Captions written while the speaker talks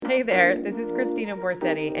Hey there, this is Christina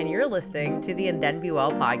Borsetti, and you're listening to the And Then Be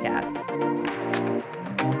Well podcast.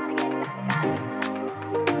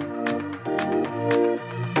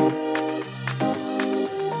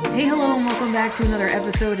 Hey, hello, and welcome back to another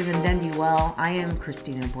episode of And Then Be Well. I am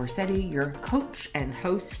Christina Borsetti, your coach and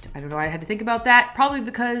host. I don't know why I had to think about that. Probably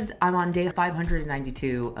because I'm on day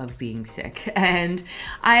 592 of being sick. And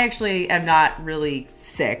I actually am not really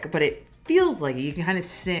sick, but it feels like it. You can kind of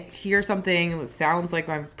hear something that sounds like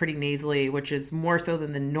I'm pretty nasally, which is more so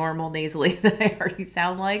than the normal nasally that I already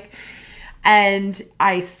sound like. And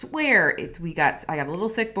I swear I got a little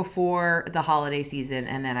sick before the holiday season,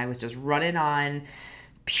 and then I was just running on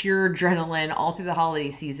pure adrenaline all through the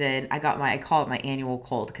holiday season. I call it my annual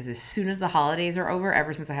cold, because as soon as the holidays are over,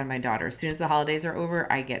 ever since I had my daughter, as soon as the holidays are over,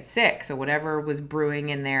 I get sick. So whatever was brewing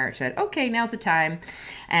in there, it said, okay, now's the time.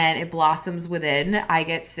 And it blossoms within. I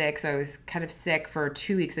get sick. So I was kind of sick for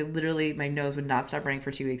 2 weeks. My nose would not stop running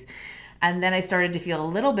for 2 weeks. And then I started to feel a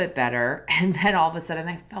little bit better. And then all of a sudden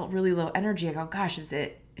I felt really low energy. I go, gosh, is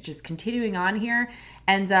it just continuing on here?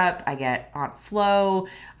 Ends up, I get Aunt Flo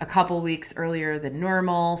a couple weeks earlier than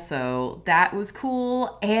normal. So that was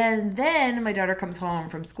cool. And then my daughter comes home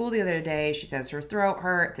from school the other day. She says her throat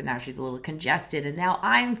hurts and now she's a little congested. And now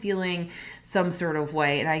I'm feeling some sort of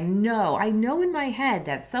way. And I know in my head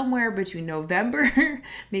that somewhere between November,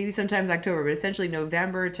 maybe sometimes October, but essentially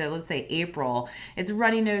November to, let's say, April, it's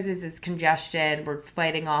runny noses, it's congestion. We're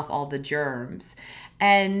fighting off all the germs.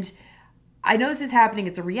 And I know this is happening.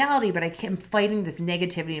 It's a reality, but I'm fighting this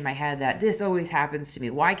negativity in my head that this always happens to me.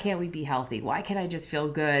 Why can't we be healthy? Why can't I just feel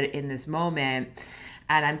good in this moment?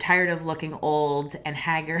 And I'm tired of looking old and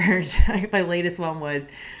haggard. My latest one was,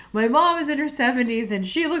 my mom is in her 70s and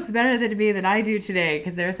she looks better than me than I do today,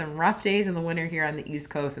 because there are some rough days in the winter here on the East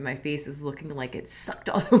Coast and my face is looking like it sucked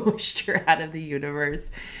all the moisture out of the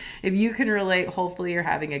universe. If you can relate, hopefully you're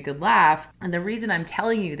having a good laugh. And the reason I'm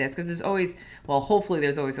telling you this, because hopefully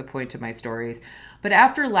there's always a point to my stories. But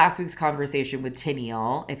after last week's conversation with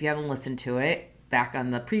Tennille, if you haven't listened to it, back on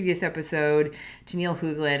the previous episode, Tennille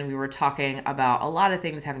Hooglin, we were talking about a lot of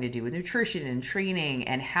things having to do with nutrition and training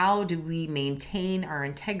and how do we maintain our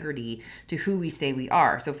integrity to who we say we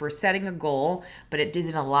are. So if we're setting a goal, but it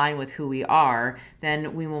doesn't align with who we are,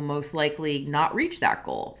 then we will most likely not reach that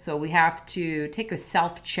goal. So we have to take a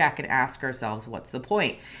self-check and ask ourselves, what's the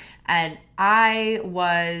point? And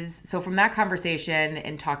so from that conversation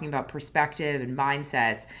and talking about perspective and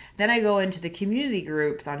mindsets, then I go into the community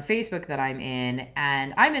groups on Facebook that I'm in,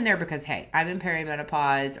 and I'm in there because, hey, I'm in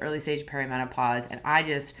perimenopause, early stage perimenopause, and I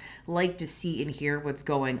just like to see and hear what's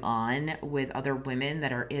going on with other women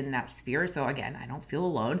that are in that sphere. So again, I don't feel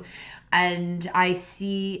alone. And I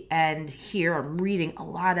see and hear, I'm reading a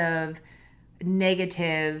lot of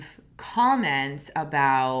negative comments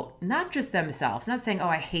about not just themselves, not saying, oh,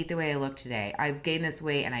 I hate the way I look today. I've gained this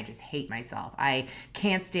weight and I just hate myself. I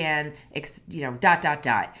can't stand, ...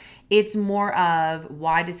 It's more of,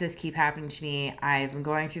 why does this keep happening to me? I've been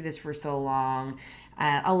going through this for so long.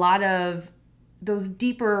 A lot of those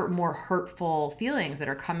deeper, more hurtful feelings that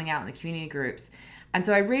are coming out in the community groups. And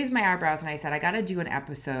so I raised my eyebrows and I said, I got to do an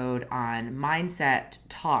episode on mindset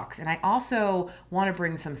talks. And I also want to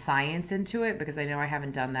bring some science into it, because I know I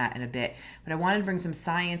haven't done that in a bit, but I wanted to bring some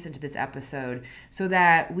science into this episode so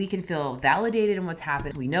that we can feel validated in what's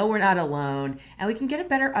happened. We know we're not alone and we can get a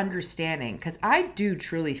better understanding, because I do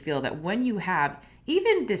truly feel that when you have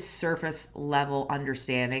even this surface level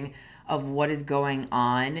understanding of what is going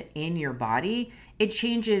on in your body, it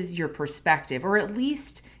changes your perspective, or at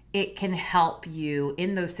least it can help you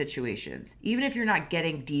in those situations. Even if you're not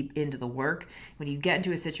getting deep into the work, when you get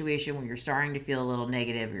into a situation where you're starting to feel a little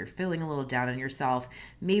negative, or you're feeling a little down on yourself,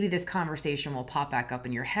 maybe this conversation will pop back up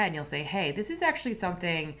in your head and you'll say, hey, this is actually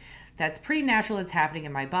something that's pretty natural that's happening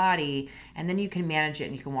in my body. And then you can manage it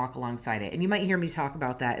and you can walk alongside it. And you might hear me talk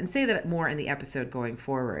about that and say that more in the episode going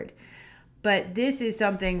forward. But this is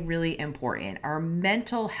something really important. Our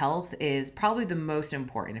mental health is probably the most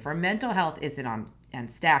important. If our mental health isn't on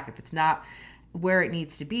stack, if it's not where it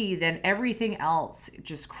needs to be, then everything else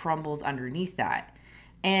just crumbles underneath that.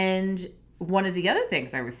 And one of the other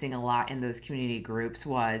things I was seeing a lot in those community groups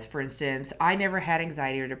was, for instance, I never had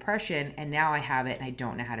anxiety or depression, and now I have it and I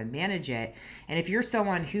don't know how to manage it. And if you're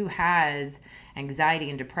someone who has anxiety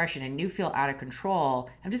and depression and you feel out of control,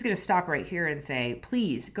 I'm just going to stop right here and say,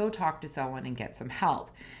 please go talk to someone and get some help.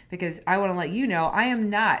 Because I want to let you know, I am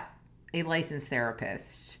not a licensed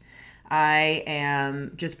therapist. I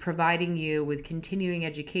am just providing you with continuing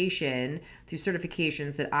education through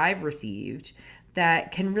certifications that I've received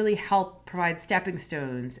that can really help provide stepping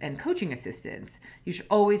stones and coaching assistance. You should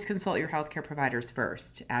always consult your healthcare providers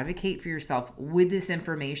first. Advocate for yourself with this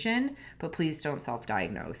information, but please don't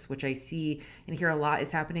self-diagnose, which I see and hear a lot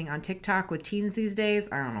is happening on TikTok with teens these days.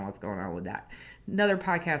 I don't know what's going on with that. Another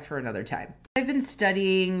podcast for another time. I've been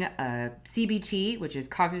studying CBT, which is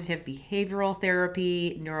cognitive behavioral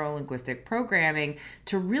therapy, neuro-linguistic programming,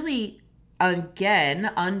 to really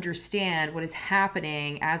again understand what is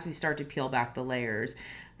happening as we start to peel back the layers,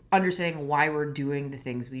 understanding why we're doing the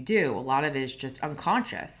things we do. A lot of it is just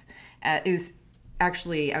unconscious. I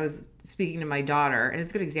was speaking to my daughter, and it's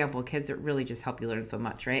a good example. Kids that really just help you learn so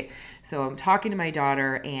much, right? So I'm talking to my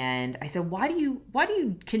daughter, and I said, why do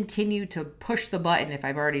you continue to push the button if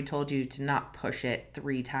I've already told you to not push it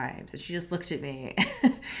 3 times? And she just looked at me,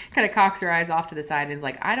 kind of cocks her eyes off to the side and is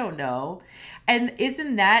like, I don't know. And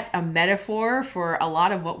isn't that a metaphor for a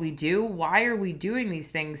lot of what we do? Why are we doing these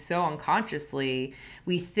things so unconsciously?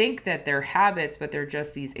 We think that they're habits, but they're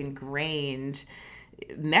just these ingrained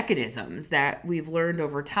mechanisms that we've learned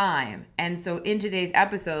over time. And so in today's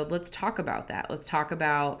episode, let's talk about that. Let's talk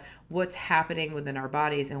about what's happening within our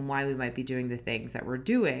bodies and why we might be doing the things that we're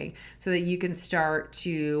doing, so that you can start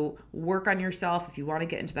to work on yourself if you want to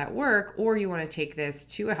get into that work, or you want to take this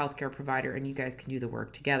to a healthcare provider and you guys can do the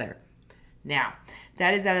work together. Now,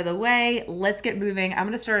 that is out of the way. Let's get moving. I'm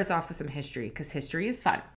going to start us off with some history because history is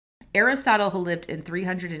fun. Aristotle, who lived in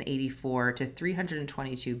 384 to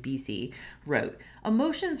 322 BC, wrote,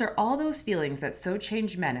 "Emotions are all those feelings that so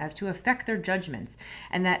change men as to affect their judgments,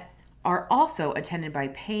 and that are also attended by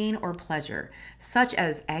pain or pleasure, such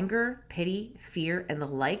as anger, pity, fear, and the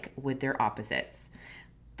like, with their opposites."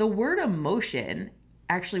 The word emotion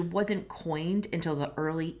actually wasn't coined until the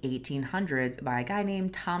early 1800s by a guy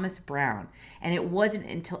named Thomas Brown. And it wasn't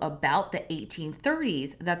until about the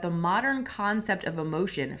 1830s that the modern concept of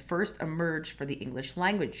emotion first emerged for the English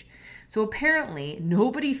language. So apparently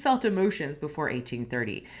nobody felt emotions before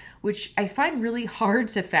 1830, which I find really hard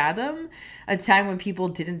to fathom, a time when people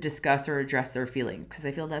didn't discuss or address their feelings, because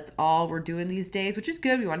I feel that's all we're doing these days, which is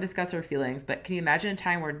good. We want to discuss our feelings, but can you imagine a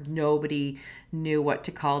time where nobody knew what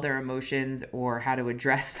to call their emotions or how to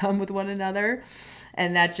address them with one another?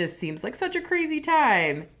 And that just seems like such a crazy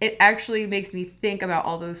time. It actually makes me think about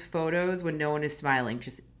all those photos when no one is smiling,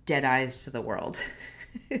 just dead eyes to the world.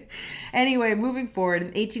 Anyway, moving forward, in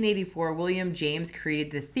 1884, William James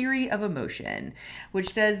created the theory of emotion, which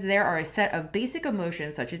says there are a set of basic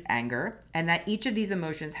emotions such as anger, and that each of these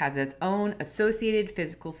emotions has its own associated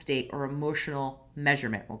physical state or emotional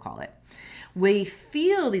measurement, we'll call it. We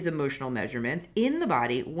feel these emotional measurements in the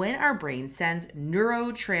body when our brain sends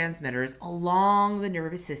neurotransmitters along the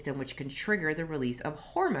nervous system, which can trigger the release of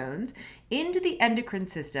hormones into the endocrine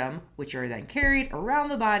system, which are then carried around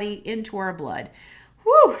the body into our blood.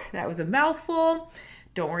 Whew, that was a mouthful.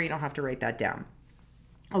 Don't worry, you don't have to write that down.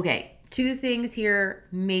 Okay, 2 things here,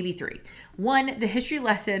 maybe 3. 1, the history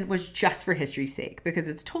lesson was just for history's sake, because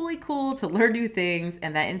it's totally cool to learn new things,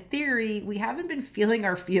 and that in theory, we haven't been feeling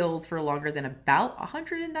our feels for longer than about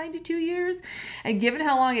 192 years. And given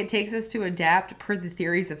how long it takes us to adapt per the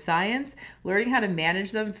theories of science, learning how to manage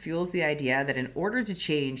them fuels the idea that in order to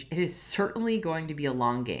change, it is certainly going to be a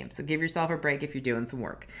long game. So give yourself a break if you're doing some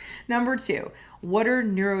work. Number 2, what are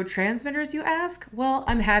neurotransmitters, you ask? Well,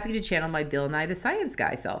 I'm happy to channel my Bill Nye the Science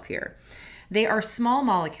Guy self here. They are small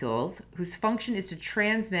molecules whose function is to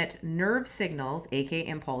transmit nerve signals, aka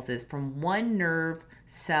impulses, from one nerve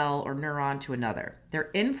cell or neuron to another. Their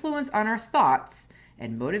influence on our thoughts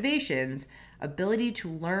and motivations, ability to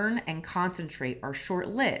learn and concentrate, are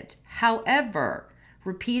short-lived. However,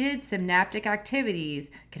 repeated synaptic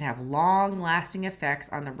activities can have long-lasting effects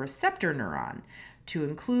on the receptor neuron, to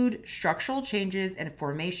include structural changes and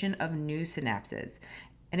formation of new synapses.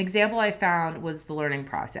 An example I found was the learning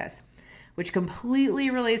process, which completely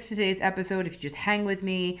relates to today's episode. If you just hang with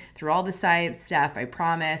me through all the science stuff, I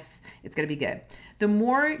promise it's going to be good. The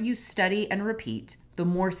more you study and repeat, the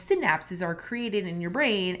more synapses are created in your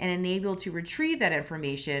brain and enabled to retrieve that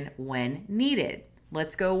information when needed.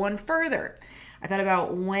 Let's go one further. I thought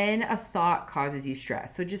about when a thought causes you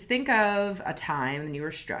stress. So just think of a time when you were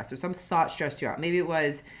stressed or some thought stressed you out. Maybe it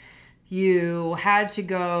was you had to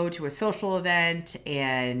go to a social event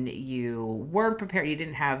and you weren't prepared. You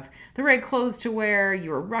didn't have the right clothes to wear. You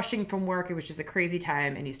were rushing from work. It was just a crazy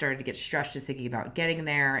time and you started to get stressed just thinking about getting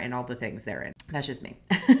there and all the things therein. That's just me.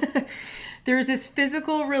 There's this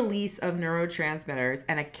physical release of neurotransmitters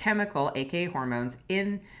and a chemical, aka hormones,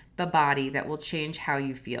 in the body that will change how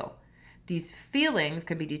you feel. These feelings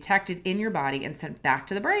can be detected in your body and sent back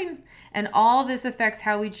to the brain. And all this affects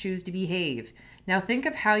how we choose to behave. Now think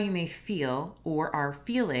of how you may feel or are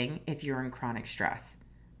feeling if you're in chronic stress.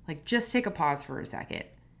 Like, just take a pause for a second.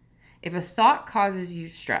 If a thought causes you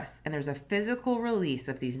stress and there's a physical release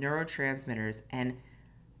of these neurotransmitters and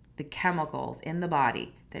the chemicals in the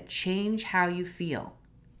body that change how you feel,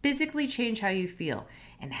 physically change how you feel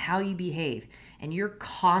and how you behave, and you're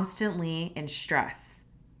constantly in stress,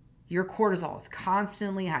 your cortisol is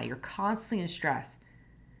constantly high, you're constantly in stress,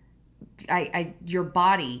 your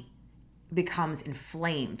body becomes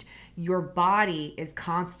inflamed. Your body is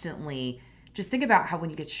constantly, just think about how when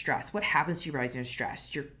you get stressed, what happens to your body when you're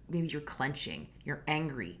stressed? Maybe you're clenching, you're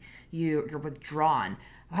angry, you're withdrawn.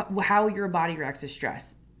 How your body reacts to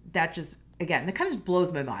stress, that kind of just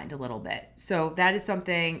blows my mind a little bit. So that is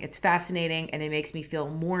something, it's fascinating, and it makes me feel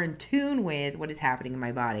more in tune with what is happening in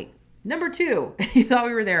my body. Number 2, you thought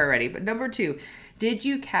we were there already, but number 2, did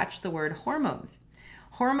you catch the word hormones?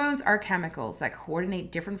 Hormones are chemicals that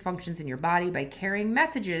coordinate different functions in your body by carrying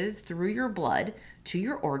messages through your blood to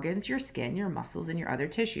your organs, your skin, your muscles, and your other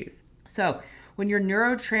tissues. So when your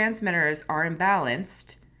neurotransmitters are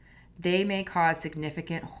imbalanced, they may cause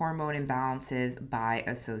significant hormone imbalances by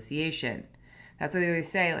association. That's what they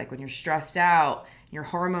always say, like when you're stressed out, your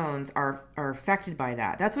hormones are affected by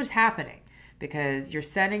that. That's what's happening because you're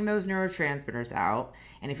sending those neurotransmitters out.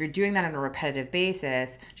 And if you're doing that on a repetitive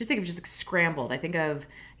basis, just think of just scrambled. I think of,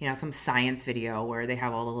 some science video where they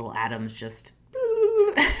have all the little atoms just,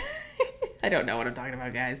 I don't know what I'm talking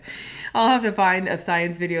about, guys. I'll have to find a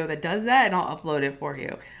science video that does that and I'll upload it for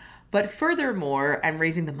you. But furthermore, I'm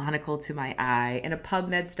raising the monocle to my eye. In a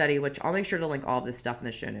PubMed study, which I'll make sure to link all of this stuff in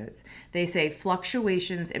the show notes, they say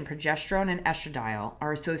fluctuations in progesterone and estradiol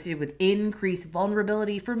are associated with increased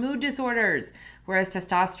vulnerability for mood disorders, whereas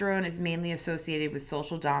testosterone is mainly associated with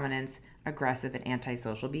social dominance, aggressive, and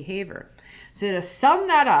antisocial behavior. So to sum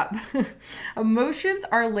that up, emotions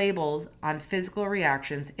are labels on physical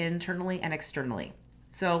reactions internally and externally.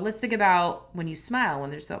 So let's think about when you smile,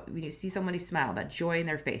 when you see somebody smile, that joy in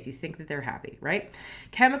their face, you think that they're happy, right?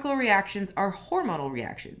 Chemical reactions are hormonal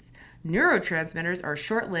reactions. Neurotransmitters are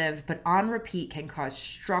short-lived, but on repeat can cause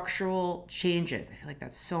structural changes. I feel like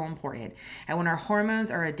that's so important. And when our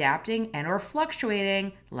hormones are adapting and or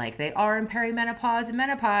fluctuating, like they are in perimenopause and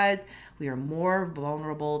menopause, we are more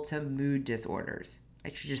vulnerable to mood disorders. I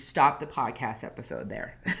should just stop the podcast episode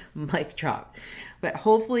there. Mic drop. But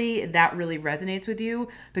hopefully that really resonates with you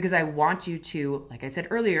because I want you to, like I said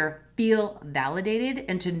earlier, feel validated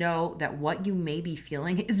and to know that what you may be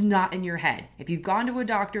feeling is not in your head. If you've gone to a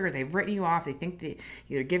doctor or they've written you off, they think that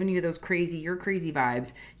they're giving you those you're crazy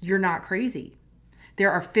vibes, you're not crazy.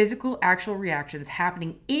 There are physical, actual reactions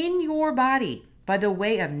happening in your body by the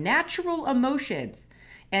way of natural emotions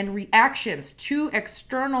and reactions to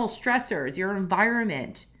external stressors, your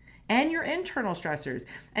environment, and your internal stressors.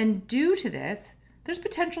 And due to this, there's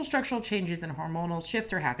potential structural changes and hormonal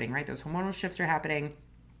shifts are happening, right? Those hormonal shifts are happening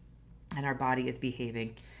and our body is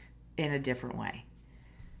behaving in a different way.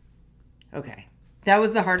 Okay, that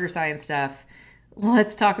was the harder science stuff.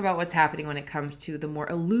 Let's talk about what's happening when it comes to the more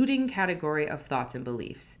eluding category of thoughts and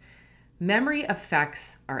beliefs. Memory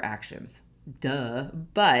affects our actions. Duh.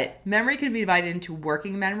 But memory can be divided into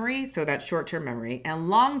working memory, so that's short-term memory, and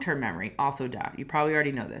long-term memory, also duh. You probably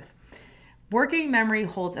already know this. Working memory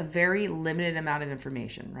holds a very limited amount of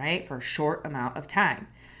information, right, for a short amount of time.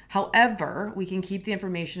 However, we can keep the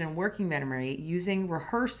information in working memory using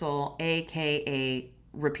rehearsal, aka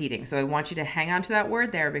repeating. So I want you to hang on to that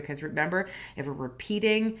word there because remember, if we're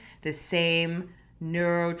repeating the same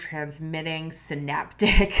neurotransmitting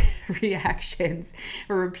synaptic reactions,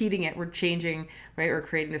 we're repeating it, we're changing, right? We're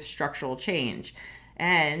creating this structural change.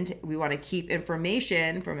 And we want to keep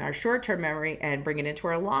information from our short-term memory and bring it into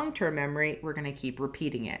our long-term memory. We're going to keep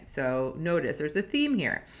repeating it. So notice there's a theme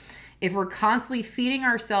here. If we're constantly feeding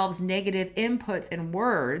ourselves negative inputs and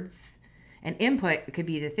words, and input could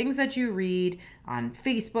be the things that you read on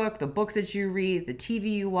Facebook, the books that you read, the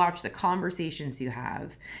TV you watch, the conversations you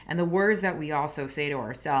have, and the words that we also say to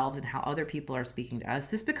ourselves and how other people are speaking to us.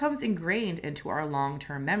 This becomes ingrained into our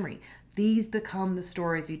long-term memory. These become the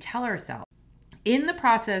stories we tell ourselves. In the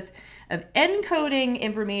process of encoding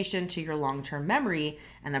information to your long-term memory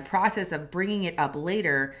and the process of bringing it up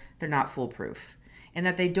later, they're not foolproof, and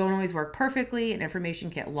that they don't always work perfectly and information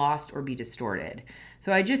get lost or be distorted.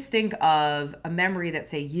 So I just think of a memory that,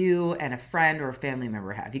 say, you and a friend or a family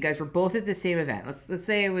member have. You guys were both at the same event. Let's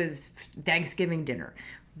say it was Thanksgiving dinner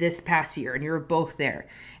this past year, and you were both there,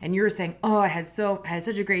 and you were saying, oh, I had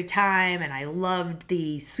such a great time, and I loved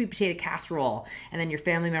the sweet potato casserole. And then your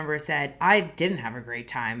family member said, I didn't have a great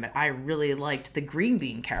time, but I really liked the green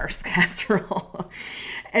bean casserole.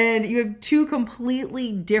 And you have two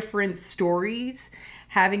completely different stories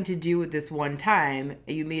having to do with this one time.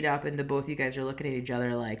 You meet up, and the both of you guys are looking at each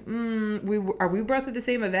other like, are we both at the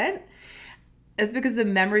same event? It's because the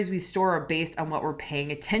memories we store are based on what we're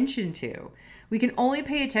paying attention to. We can only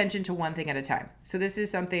pay attention to one thing at a time. So this is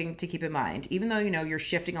something to keep in mind, even though, you're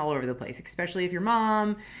shifting all over the place, especially if you're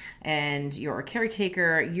mom and you're a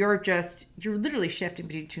caretaker, you're literally shifting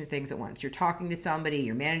between two things at once. You're talking to somebody,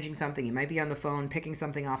 you're managing something, you might be on the phone, picking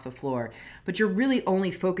something off the floor, but you're really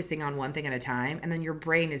only focusing on one thing at a time. And then your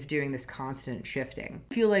brain is doing this constant shifting.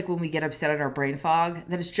 I feel like when we get upset at our brain fog,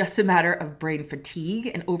 that it's just a matter of brain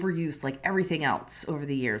fatigue and overuse, like everything else over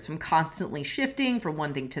the years, from constantly shifting from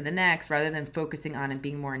one thing to the next, rather than focusing on and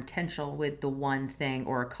being more intentional with the one thing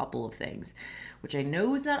or a couple of things, which I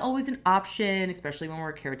know is not always an option, especially when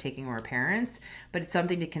we're caretaking or parents, but it's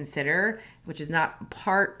something to consider, which is not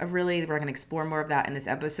part of really, we're going to explore more of that in this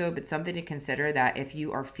episode, but something to consider that if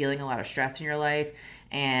you are feeling a lot of stress in your life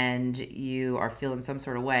and you are feeling some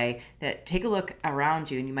sort of way, that take a look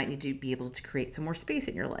around you and you might need to be able to create some more space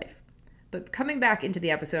in your life. But coming back into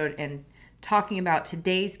the episode and talking about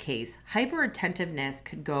today's case, hyperattentiveness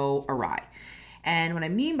could go awry. And what I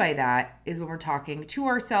mean by that is when we're talking to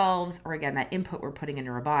ourselves, or again, that input we're putting into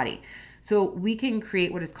our body. So we can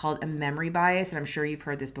create what is called a memory bias, and I'm sure you've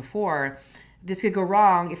heard this before. This could go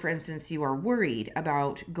wrong if, for instance, you are worried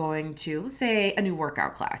about going to, let's say, a new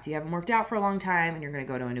workout class. You haven't worked out for a long time and you're going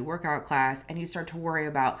to go to a new workout class, and you start to worry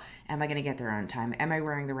about, am I going to get there on time? Am I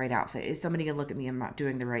wearing the right outfit? Is somebody going to look at me? I'm not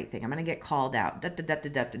doing the right thing. I'm going to get called out.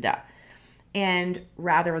 And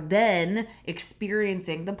rather than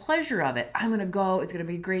experiencing the pleasure of it, I'm going to go, it's going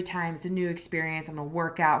to be a great time. It's a new experience. I'm going to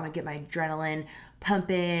work out. I'm going to get my adrenaline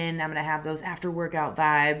pumping. I'm going to have those after workout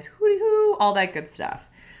vibes, hooty hoo, all that good stuff.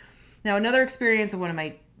 Now, another experience of one of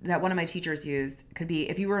my teachers used could be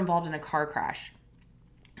if you were involved in a car crash.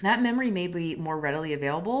 That memory may be more readily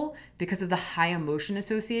available because of the high emotion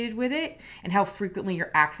associated with it and how frequently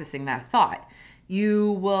you're accessing that thought.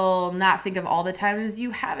 You will not think of all the times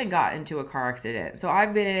you haven't gotten into a car accident. So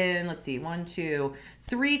I've been in, 1, 2,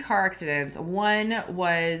 3 car accidents. One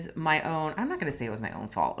was my own. I'm not going to say it was my own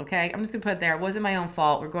fault, okay? I'm just going to put it there. It wasn't my own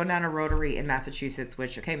fault. We're going down a rotary in Massachusetts,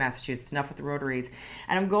 Massachusetts, enough with the rotaries.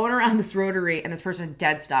 And I'm going around this rotary, and this person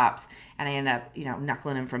dead stops, and I end up,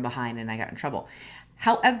 knuckling him from behind, and I got in trouble.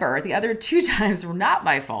 However, the other 2 times were not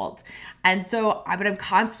my fault. And so, I'll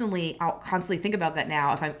constantly think about that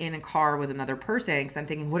now if I'm in a car with another person, because I'm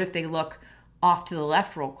thinking, what if they look off to the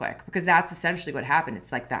left real quick? Because that's essentially what happened.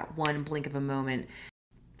 It's like that one blink of a moment,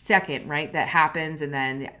 second, right? That happens, and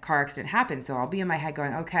then the car accident happens. So I'll be in my head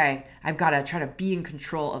going, okay, I've got to try to be in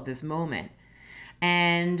control of this moment.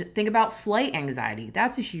 And think about flight anxiety.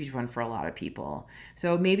 That's a huge one for a lot of people.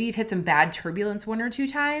 So maybe you've hit some bad turbulence 1 or 2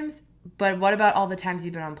 times, but what about all the times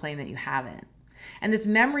you've been on a plane that you haven't? And this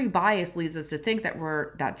memory bias leads us to think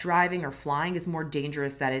that driving or flying is more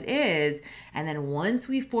dangerous than it is. And then once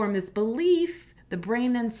we form this belief, the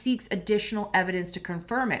brain then seeks additional evidence to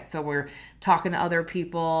confirm it. So we're talking to other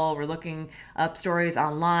people, we're looking up stories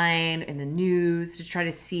online in the news to try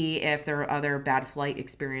to see if there are other bad flight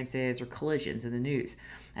experiences or collisions in the news.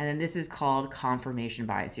 And then this is called confirmation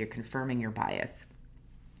bias. You're confirming your bias.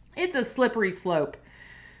 It's a slippery slope.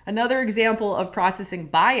 Another example of processing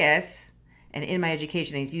bias, and in my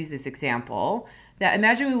education, I use this example, that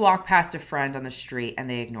imagine we walk past a friend on the street and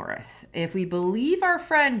they ignore us. If we believe our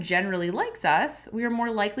friend generally likes us, we are more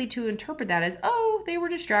likely to interpret that as, oh, they were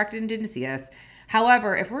distracted and didn't see us.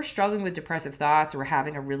 However, if we're struggling with depressive thoughts or we're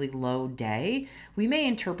having a really low day, we may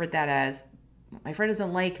interpret that as, my friend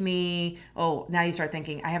doesn't like me. Oh, now you start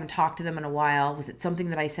thinking, I haven't talked to them in a while. Was it something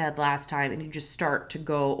that I said last time? And you just start to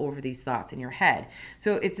go over these thoughts in your head.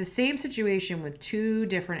 So it's the same situation with 2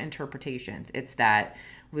 different interpretations. It's that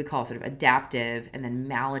we call sort of adaptive and then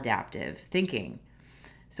maladaptive thinking.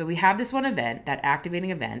 So we have this one event, that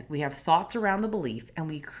activating event. We have thoughts around the belief, and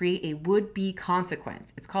we create a would-be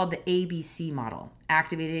consequence. It's called the ABC model.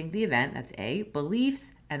 Activating the event, that's A,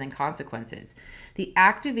 beliefs, and then consequences. The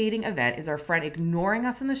activating event is our friend ignoring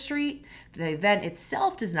us on the street. The event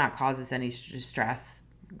itself does not cause us any distress,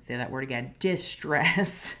 say that word again,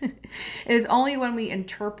 distress. It is only when we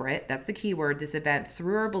interpret, that's the key word, this event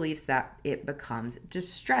through our beliefs that it becomes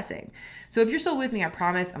distressing. So if you're still with me, I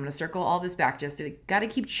promise I'm going to circle all this back. Just got to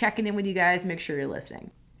keep checking in with you guys, make sure you're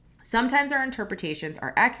listening. Sometimes our interpretations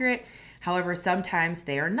are accurate. However, sometimes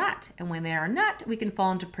they are not. And when they are not, we can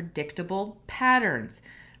fall into predictable patterns.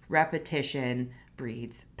 Repetition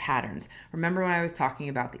breeds patterns. Remember when I was talking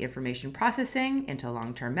about the information processing into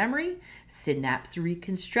long-term memory, synapse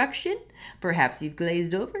reconstruction? Perhaps you've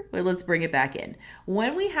glazed over? Well, let's bring it back in.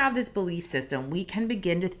 When we have this belief system, we can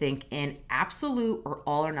begin to think in absolute or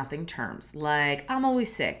all or nothing terms, like I'm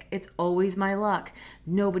always sick, it's always my luck,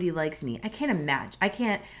 nobody likes me, I can't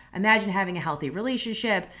imagine having a healthy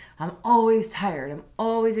relationship, I'm always tired, I'm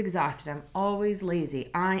always exhausted, I'm always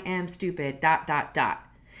lazy, I am stupid, ...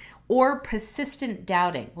 Or persistent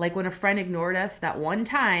doubting, like when a friend ignored us that one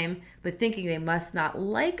time, but thinking they must not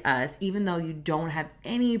like us, even though you don't have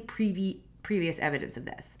any previous evidence of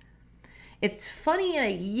this. It's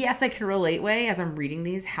funny, yes, I can relate as I'm reading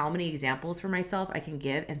these, how many examples for myself I can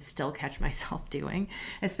give and still catch myself doing,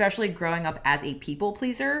 especially growing up as a people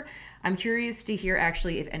pleaser. I'm curious to hear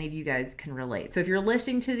actually if any of you guys can relate. So if you're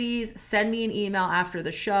listening to these, send me an email after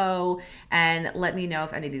the show and let me know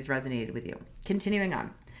if any of these resonated with you. Continuing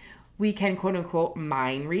on. We can quote unquote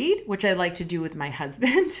mind read, which I like to do with my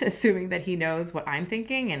husband, assuming that he knows what I'm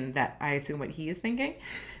thinking and that I assume what he is thinking.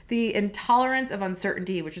 The intolerance of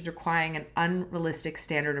uncertainty, which is requiring an unrealistic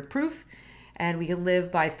standard of proof. And we can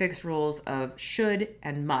live by fixed rules of should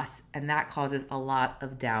and must, and that causes a lot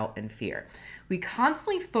of doubt and fear. We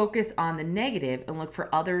constantly focus on the negative and look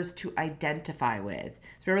for others to identify with.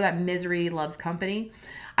 So remember that misery loves company?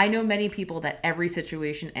 I know many people that every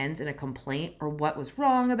situation ends in a complaint or what was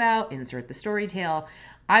wrong about, insert the story tale.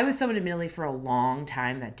 I was someone admittedly for a long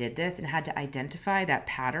time that did this and had to identify that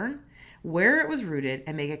pattern, where it was rooted,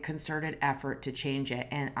 and make a concerted effort to change it.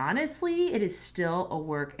 And honestly, it is still a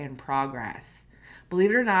work in progress.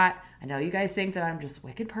 Believe it or not, I know you guys think that I'm just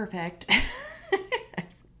wicked perfect.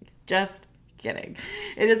 Just kidding.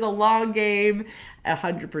 It is a long game,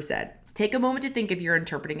 100%. Take a moment to think if you're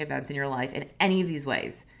interpreting events in your life in any of these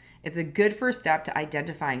ways. It's a good first step to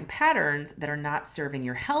identifying patterns that are not serving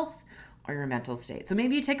your health or your mental state. So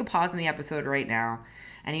maybe you take a pause in the episode right now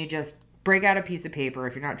and you just break out a piece of paper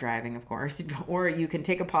if you're not driving, of course, or you can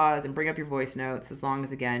take a pause and bring up your voice notes as long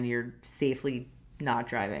as, again, you're safely not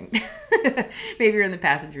driving. Maybe you're in the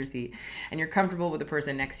passenger seat and you're comfortable with the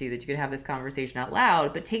person next to you that you can have this conversation out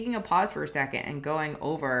loud, but taking a pause for a second and going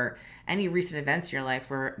over any recent events in your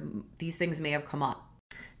life where these things may have come up.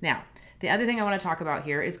 Now, the other thing I want to talk about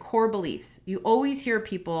here is core beliefs. You always hear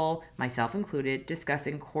people, myself included,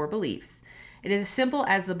 discussing core beliefs. It is as simple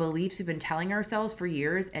as the beliefs we've been telling ourselves for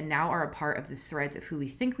years and now are a part of the threads of who we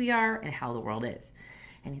think we are and how the world is.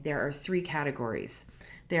 And there are three categories.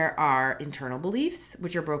 There are internal beliefs,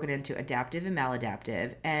 which are broken into adaptive and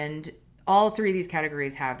maladaptive. And all three of these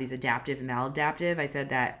categories have these adaptive and maladaptive. I said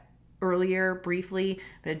that earlier briefly,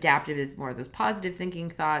 but adaptive is more of those positive thinking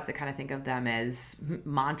thoughts. I kind of think of them as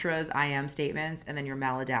mantras, I am statements. And then your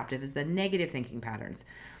maladaptive is the negative thinking patterns.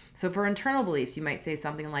 So for internal beliefs, you might say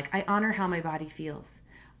something like, I honor how my body feels.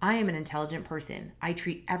 I am an intelligent person. I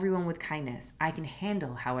treat everyone with kindness. I can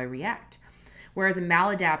handle how I react. Whereas a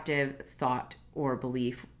maladaptive thought or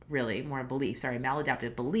belief,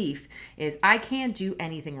 maladaptive belief is I can't do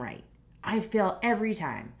anything right. I fail every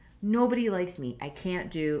time. Nobody likes me. I can't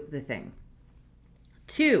do the thing.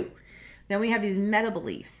 2, then we have these meta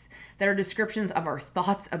beliefs that are descriptions of our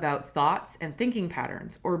thoughts about thoughts and thinking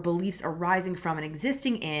patterns, or beliefs arising from and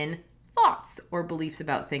existing in thoughts or beliefs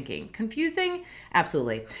about thinking. Confusing?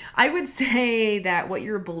 Absolutely. I would say that what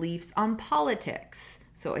your beliefs on politics,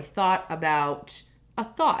 so a thought about a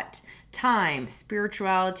thought, time,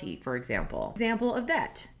 spirituality, for example. Example of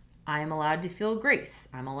that. I am allowed to feel grace.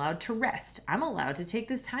 I'm allowed to rest. I'm allowed to take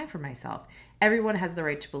this time for myself. Everyone has the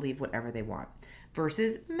right to believe whatever they want.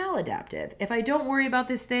 Versus maladaptive. If I don't worry about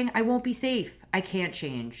this thing, I won't be safe. I can't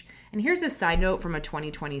change. And here's a side note from a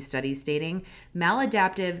 2020 study stating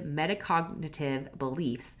maladaptive metacognitive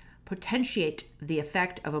beliefs potentiate the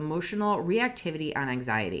effect of emotional reactivity on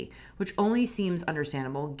anxiety, which only seems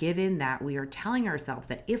understandable given that we are telling ourselves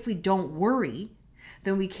that if we don't worry,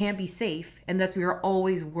 then we can't be safe, and thus we are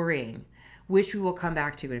always worrying, which we will come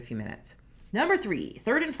back to in a few minutes. Number 3,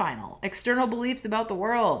 third and final, external beliefs about the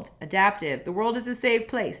world. Adaptive, the world is a safe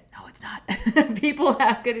place. No, it's not. People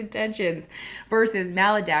have good intentions. Versus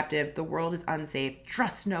maladaptive, the world is unsafe.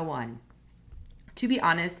 Trust no one. To be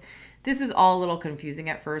honest, This is all a little confusing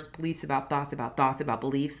at first. Beliefs about thoughts about thoughts about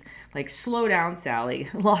beliefs. Like, slow down, Sally.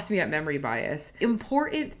 Lost me at memory bias.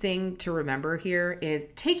 Important thing to remember here is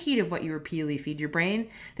take heed of what you repeatedly feed your brain.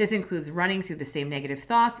 This includes running through the same negative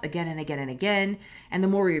thoughts again and again and again. And the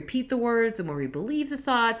more we repeat the words, the more we believe the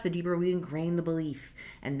thoughts, the deeper we ingrain the belief.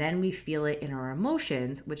 And then we feel it in our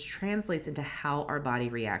emotions, which translates into how our body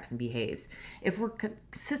reacts and behaves. If we're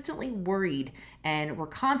consistently worried and we're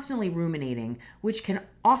constantly ruminating, which can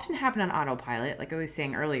often happen on autopilot, like I was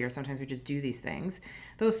saying earlier, sometimes we just do these things,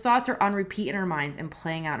 those thoughts are on repeat in our minds and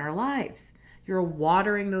playing out in our lives. You're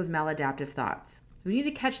watering those maladaptive thoughts. We need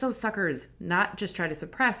to catch those suckers, not just try to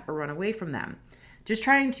suppress or run away from them. Just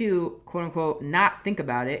trying to, quote unquote, not think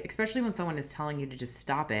about it, especially when someone is telling you to just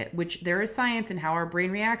stop it, which there is science in how our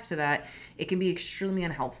brain reacts to that, it can be extremely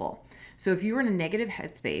unhelpful. So if you were in a negative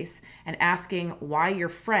headspace and asking why your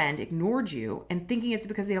friend ignored you and thinking it's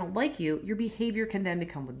because they don't like you, your behavior can then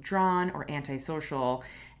become withdrawn or antisocial.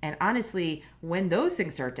 And honestly, when those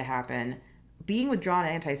things start to happen, being withdrawn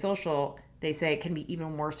and antisocial, they say, can be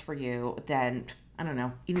even worse for you than, I don't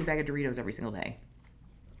know, eating a bag of Doritos every single day.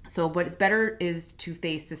 So what is better is to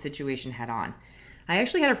face the situation head on. I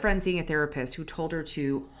actually had a friend seeing a therapist who told her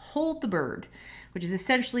to hold the bird, which is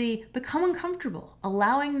essentially become uncomfortable,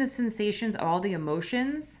 allowing the sensations of all the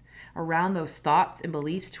emotions around those thoughts and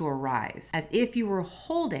beliefs to arise, as if you were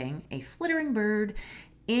holding a flittering bird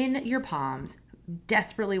in your palms who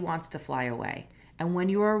desperately wants to fly away. And when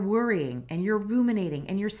you are worrying and you're ruminating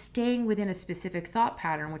and you're staying within a specific thought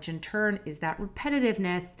pattern, which in turn is that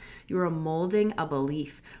repetitiveness, you are molding a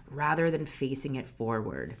belief rather than facing it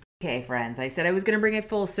forward. Okay, friends, I said I was going to bring it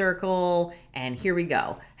full circle, and here we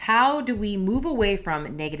go. How do we move away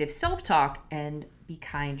from negative self-talk and be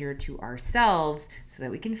kinder to ourselves so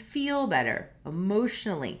that we can feel better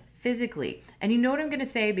emotionally, physically? And you know what I'm going to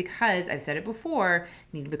say, because I've said it before,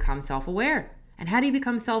 you need to become self-aware. And how do you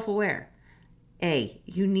become self-aware? A,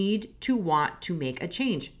 you need to want to make a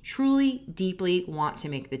change, truly, deeply want to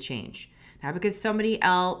make the change. Not because somebody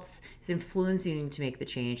else is influencing you to make the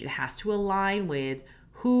change. It has to align with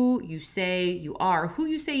who you say you are, who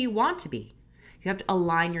you say you want to be. You have to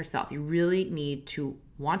align yourself. You really need to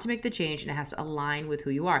want to make the change, and it has to align with who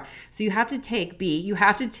you are. So you have to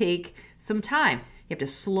take some time. You have to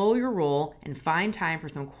slow your roll and find time for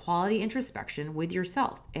some quality introspection with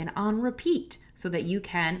yourself and on repeat so that you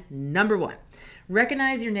can, number one,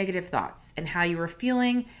 recognize your negative thoughts and how you were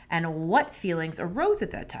feeling and what feelings arose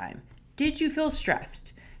at that time. Did you feel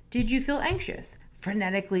stressed? Did you feel anxious,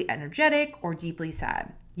 frenetically energetic, or deeply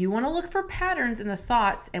sad? You want to look for patterns in the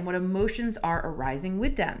thoughts and what emotions are arising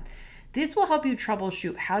with them. This will help you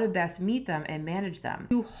troubleshoot how to best meet them and manage them.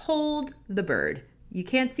 You hold the bird. You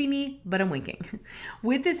can't see me, but I'm winking.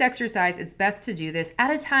 With this exercise, it's best to do this at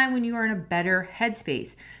a time when you are in a better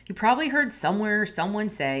headspace. You probably heard somewhere someone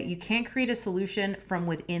say you can't create a solution from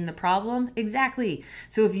within the problem. Exactly.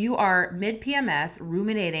 So if you are mid-PMS,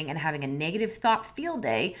 ruminating, and having a negative thought field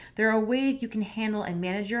day, there are ways you can handle and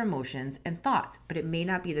manage your emotions and thoughts, but it may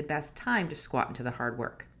not be the best time to squat into the hard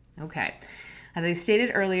work. Okay. As I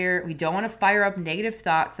stated earlier, we don't want to fire up negative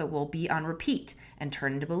thoughts that will be on repeat and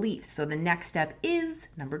turn into beliefs. So the next step is,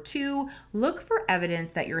 number 2, look for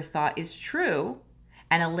evidence that your thought is true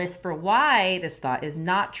and a list for why this thought is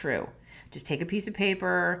not true. Just take a piece of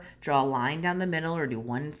paper, draw a line down the middle, or do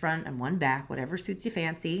one front and one back, whatever suits you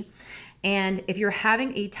fancy. And if you're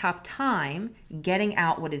having a tough time getting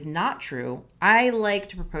out what is not true, I like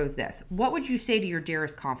to propose this. What would you say to your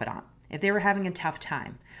dearest confidant if they were having a tough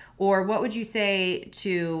time? Or what would you say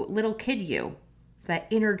to little kid you, that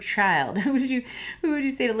inner child? Who would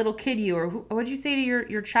you say to little kid you, or what would you say to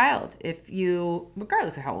your child if you,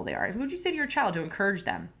 regardless of how old they are, what would you say to your child to encourage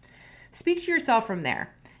them? Speak to yourself from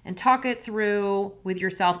there and talk it through with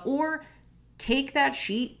yourself, or take that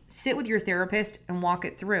sheet, sit with your therapist and walk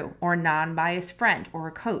it through, or a non-biased friend or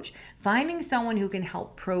a coach, finding someone who can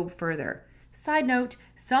help probe further. Side note,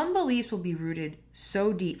 some beliefs will be rooted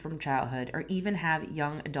so deep from childhood or even have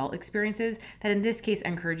young adult experiences that in this case, I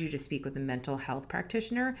encourage you to speak with a mental health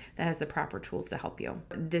practitioner that has the proper tools to help you.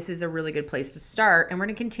 This is a really good place to start, and we're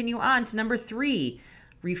going to continue on to number 3,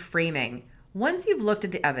 reframing. Once you've looked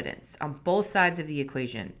at the evidence on both sides of the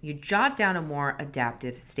equation, you jot down a more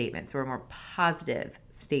adaptive statement, so a more positive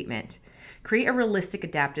statement. Create a realistic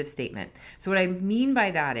adaptive statement. So what I mean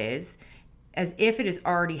by that is, as if it is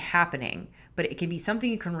already happening, but it can be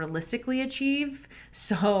something you can realistically achieve.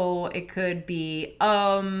 So it could be,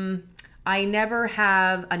 I never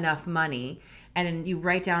have enough money, And then you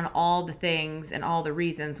write down all the things and all the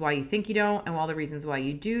reasons why you think you don't and all the reasons why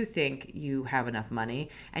you do think you have enough money.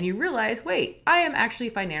 And you realize, wait, I am actually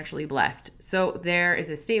financially blessed. So there is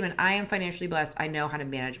a statement, I am financially blessed. I know how to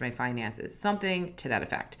manage my finances. Something to that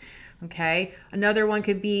effect. Okay. Another one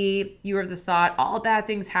could be you have the thought, all bad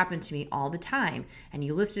things happen to me all the time. And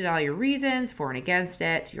you listed all your reasons for and against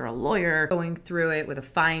it. You're a lawyer going through it with a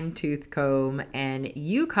fine tooth comb and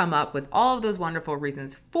you come up with all of those wonderful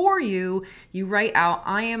reasons for you. You write out,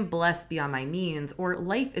 I am blessed beyond my means, or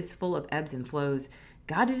life is full of ebbs and flows.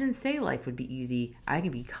 God didn't say life would be easy. I can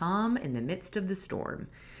be calm in the midst of the storm.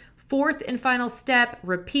 Fourth and final step,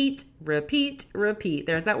 repeat, repeat, repeat.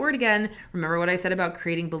 There's that word again. Remember what I said about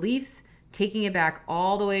creating beliefs? Taking it back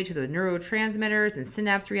all the way to the neurotransmitters and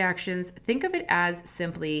synapse reactions. Think of it as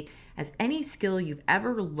simply as any skill you've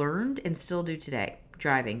ever learned and still do today.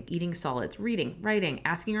 Driving, eating solids, reading, writing,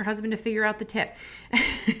 asking your husband to figure out the tip.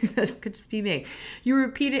 That could just be me. You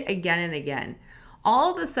repeat it again and again.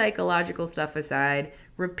 All the psychological stuff aside,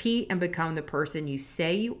 repeat and become the person you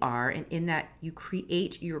say you are, and in that you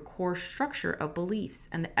create your core structure of beliefs,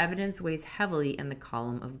 and the evidence weighs heavily in the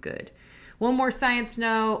column of good. One more science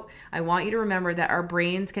note, I want you to remember that our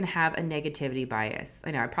brains can have a negativity bias.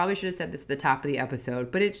 I know I probably should have said this at the top of the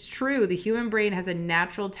episode, but it's true. The human brain has a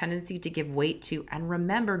natural tendency to give weight to and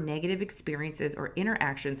remember negative experiences or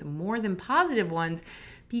interactions more than positive ones,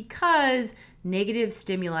 because negative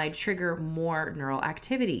stimuli trigger more neural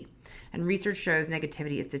activity. And research shows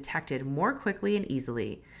negativity is detected more quickly and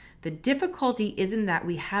easily. The difficulty isn't that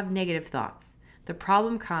we have negative thoughts. The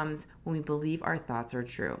problem comes when we believe our thoughts are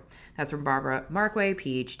true. That's from Barbara Markway,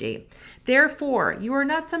 PhD. Therefore, you are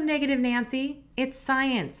not some negative Nancy. It's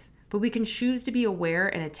science. But we can choose to be aware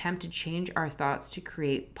and attempt to change our thoughts to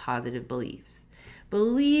create positive beliefs.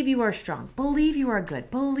 Believe you are strong. Believe you are good.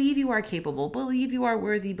 Believe you are capable. Believe you are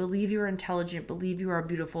worthy. Believe you are intelligent. Believe you are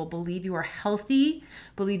beautiful. Believe you are healthy.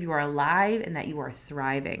 Believe you are alive and that you are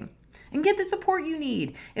thriving. And get the support you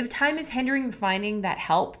need. If time is hindering finding that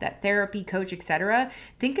help, that therapy, coach, etc.,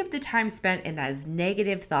 think of the time spent in those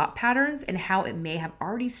negative thought patterns and how it may have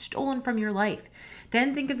already stolen from your life.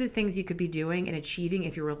 Then think of the things you could be doing and achieving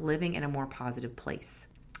if you were living in a more positive place.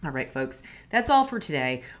 All right, folks, that's all for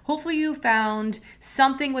today. Hopefully you found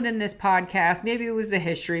something within this podcast. Maybe it was the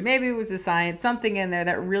history, maybe it was the science, something in there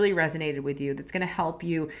that really resonated with you that's going to help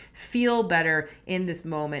you feel better in this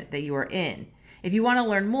moment that you are in. If you want to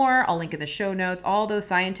learn more, I'll link in the show notes all those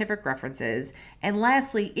scientific references. And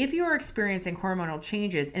lastly, if you are experiencing hormonal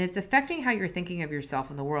changes and it's affecting how you're thinking of yourself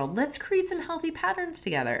in the world, let's create some healthy patterns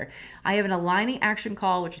together. I have an aligning action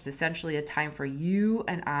call, which is essentially a time for you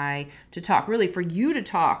and I to talk, really for you to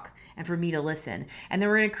talk and for me to listen. And then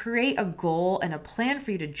we're going to create a goal and a plan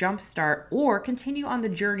for you to jumpstart or continue on the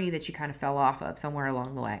journey that you kind of fell off of somewhere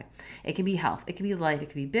along the way. It can be health, it can be life, it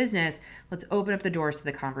can be business. Let's open up the doors to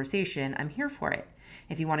the conversation. I'm here for it.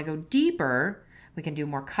 If you want to go deeper, we can do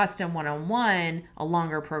more custom one-on-one, a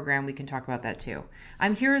longer program. We can talk about that too.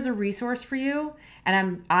 I'm here as a resource for you,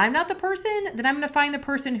 and I'm not the person, then I'm going to find the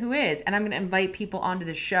person who is, and I'm going to invite people onto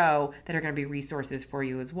the show that are going to be resources for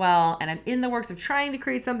you as well. And I'm in the works of trying to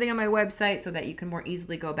create something on my website so that you can more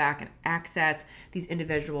easily go back and access these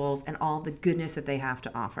individuals and all the goodness that they have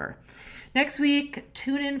to offer. Next week,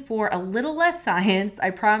 tune in for a little less science.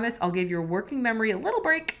 I promise I'll give your working memory a little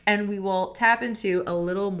break and we will tap into a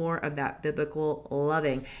little more of that biblical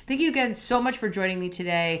loving. Thank you again so much for joining me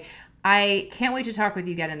today. I can't wait to talk with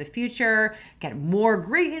you again in the future. Got more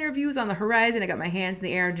great interviews on the horizon. I got my hands in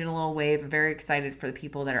the air doing a little wave. I'm very excited for the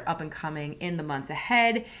people that are up and coming in the months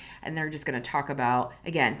ahead. And they're just going to talk about,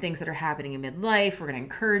 again, things that are happening in midlife. We're going to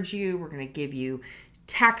encourage you. We're going to give you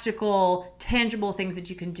tactical, tangible things that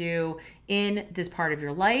you can do in this part of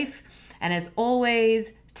your life. And as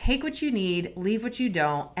always, take what you need, leave what you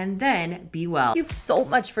don't, and then be well. Thank you so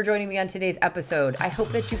much for joining me on today's episode. I hope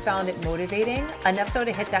that you found it motivating, enough so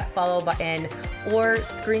to hit that follow button or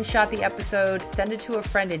screenshot the episode, send it to a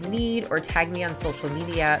friend in need, or tag me on social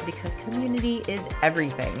media because community is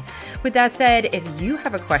everything. With that said, if you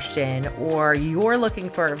have a question or you're looking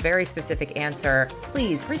for a very specific answer,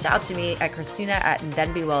 please reach out to me at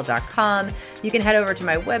Christina@thenbewell.com. You can head over to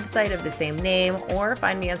my website of the same name or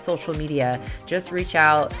find me on social media. Just reach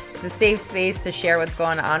out. It's a safe space to share what's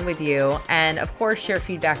going on with you and, of course, share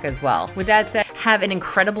feedback as well. With that said, have an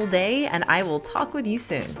incredible day and I will talk with you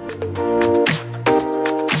soon.